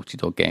a Naughty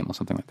Dog game or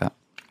something like that.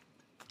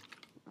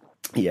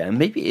 Yeah, and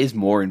maybe it is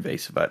more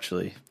invasive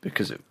actually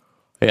because it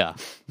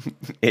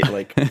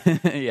like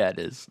yeah, it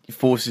is.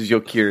 forces your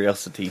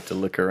curiosity to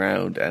look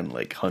around and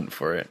like hunt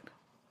for it.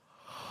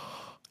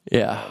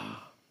 Yeah,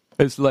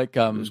 it's like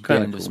the end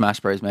cool. of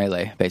Smash Bros.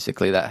 Melee,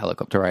 basically that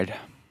helicopter ride.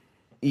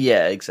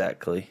 Yeah,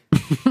 exactly.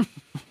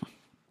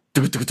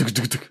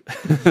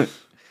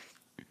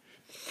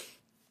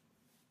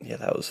 Yeah,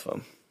 that was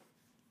fun.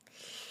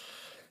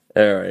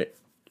 All right,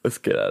 let's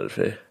get out of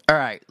here. All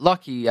right,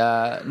 Lucky.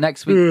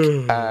 Next week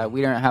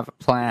we don't have a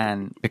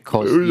plan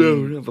because we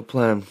don't have a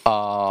plan.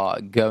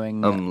 Are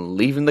going. I'm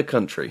leaving the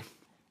country.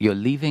 You're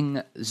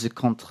leaving the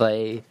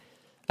country.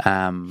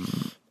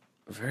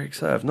 Very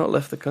excited. I've not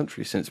left the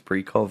country since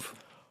pre-Cov.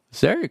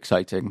 Very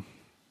exciting.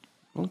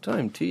 Long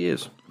time, 2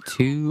 years.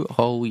 2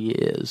 whole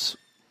years.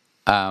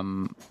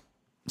 So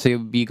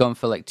you'll be gone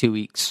for like 2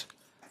 weeks.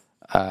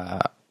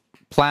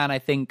 Plan, I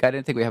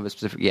don't think we have a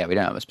specific. Yeah, we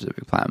don't have a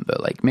specific plan, but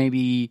like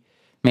maybe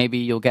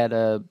you'll get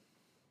a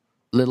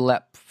little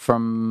ep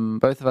from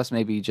both of us.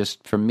 Maybe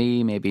just from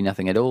me. Maybe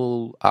nothing at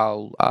all.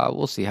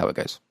 We'll see how it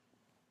goes.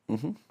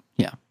 Mm-hmm.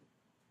 Yeah,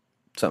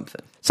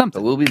 something.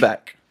 But we'll be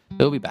back.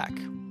 We'll be back.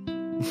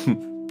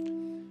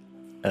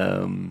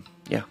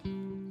 Yeah.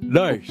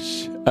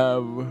 Nice.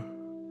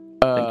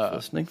 Thank you for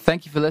listening.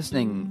 Thank you for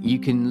listening. You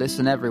can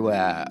listen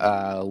everywhere.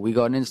 We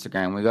got an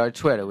Instagram, we got a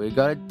Twitter, we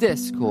got a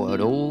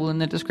Discord, all in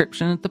the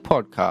description of the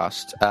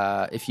podcast.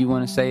 If you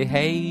want to say,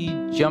 hey,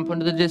 jump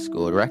onto the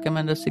Discord,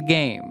 recommend us a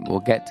game.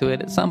 We'll get to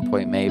it at some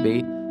point, maybe.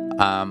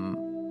 And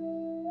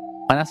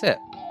that's it.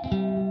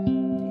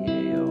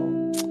 Yeah.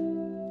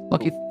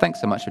 Lucky, thanks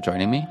so much for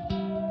joining me.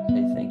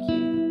 Hey, thank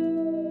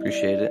you.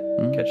 Appreciate it.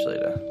 Catch you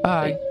later.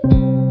 Bye. Bye.